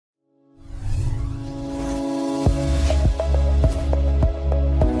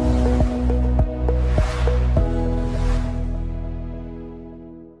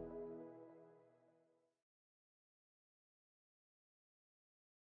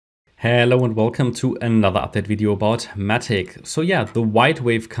Hello and welcome to another update video about MATIC. So yeah, the white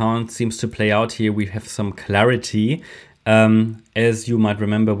wave count seems to play out here. We have some clarity. As you might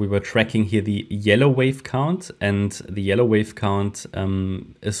remember, we were tracking here the yellow wave count, and the yellow wave count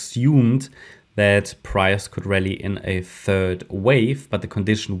assumed that price could rally in a third wave, but the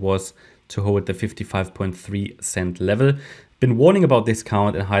condition was to hold the 55.3 cent level. Been warning about this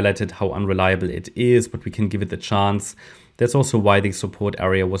count and highlighted how unreliable it is, but we can give it a chance. That's also why the support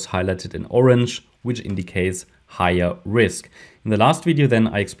area was highlighted in orange, which indicates higher risk. In the last video then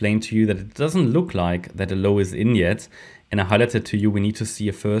I explained to you that it doesn't look like that a low is in yet, and I highlighted to you we need to see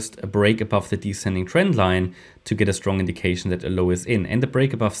a break above the descending trend line to get a strong indication that a low is in, and a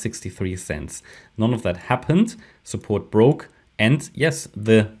break above 63 cents. None of that happened, support broke, and yes,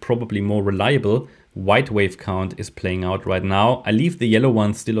 the probably more reliable white wave count is playing out right now. I leave the yellow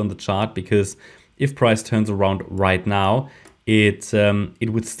one still on the chart because if price turns around right now, it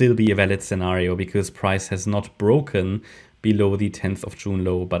would still be a valid scenario because price has not broken below the 10th of June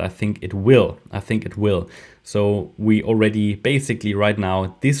low, but I think it will. So we already basically right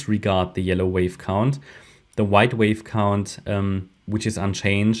now disregard the yellow wave count. The white wave count, which is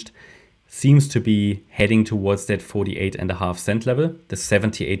unchanged, seems to be heading towards that 48.5 cent level, the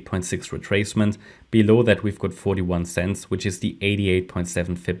 78.6 retracement. Below that, we've got 41 cents, which is the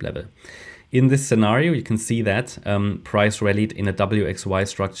 88.7 fib level. In this scenario, you can see that price rallied in a WXY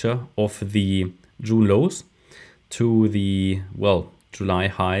structure of the June lows to the, well, July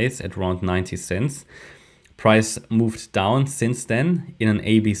highs at around 90 cents. Price moved down since then in an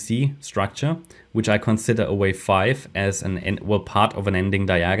ABC structure, which I consider a wave 5 as part of an ending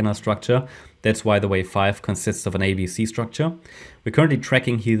diagonal structure. That's why the wave 5 consists of an ABC structure. We're currently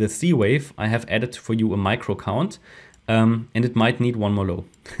tracking here the C wave. I have added for you a micro count. And it might need one more low.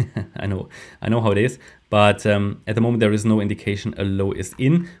 I know how it is, but at the moment there is no indication a low is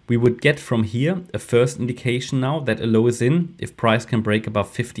in. We would get from here a first indication now that a low is in if price can break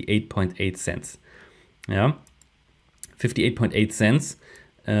above 58.8 cents. Yeah, 58.8 cents.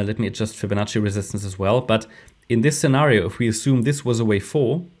 Let me adjust Fibonacci resistance as well. But in this scenario, if we assume this was a wave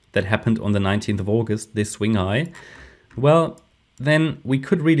 4 that happened on the 19th of August, this swing high, well, then we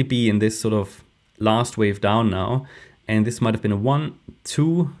could really be in this sort of last wave down now. And this might have been a 1,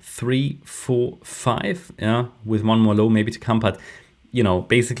 2, 3, 4, 5, yeah, with one more low maybe to come. But, you know,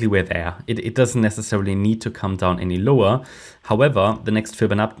 basically we're there. It doesn't necessarily need to come down any lower. However, the next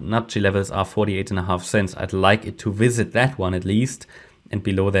Fibonacci levels are 48.5 cents. I'd like it to visit that one at least, and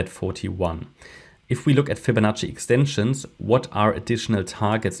below that 41. If we look at Fibonacci extensions, what are additional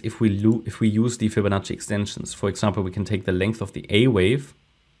targets if we use the Fibonacci extensions? For example, we can take the length of the A wave,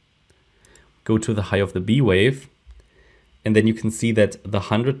 go to the high of the B wave, and then you can see that the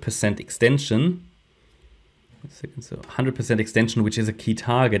 100% extension, so 100% extension, which is a key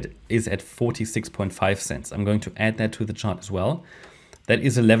target, is at 46.5 cents. I'm going to add that to the chart as well. That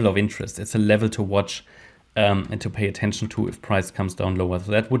is a level of interest. It's a level to watch and to pay attention to if price comes down lower.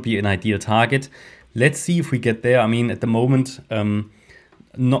 So that would be an ideal target. Let's see if we get there. I mean, at the moment,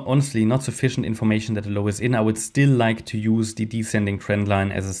 honestly, not sufficient information that a low is in. I would still like to use the descending trend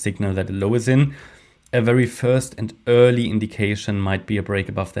line as a signal that a low is in. A very first and early indication might be a break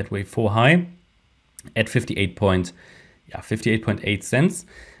above that wave 4 high at 58.8 cents.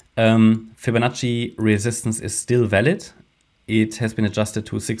 Fibonacci resistance is still valid. It has been adjusted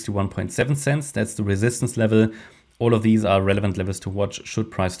to 61.7 cents. That's the resistance level. All of these are relevant levels to watch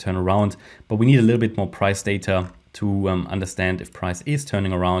should price turn around, but we need a little bit more price data to understand if price is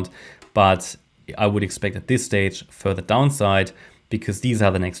turning around. But I would expect at this stage further downside, because these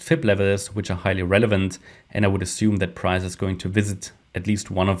are the next fib levels, which are highly relevant. And I would assume that price is going to visit at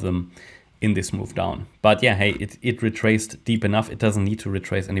least one of them in this move down. But yeah, hey, it retraced deep enough. It doesn't need to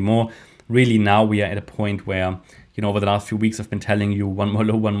retrace anymore. Really, now we are at a point where, you know, over the last few weeks, I've been telling you one more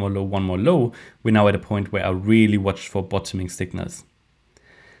low, one more low, one more low. We're now at a point where I really watch for bottoming signals.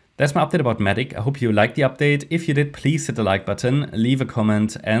 That's my update about MATIC. I hope you liked the update. If you did, please hit the like button, leave a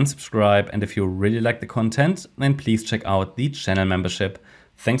comment and subscribe. And if you really like the content, then please check out the channel membership.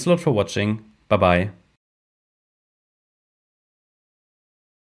 Thanks a lot for watching. Bye-bye.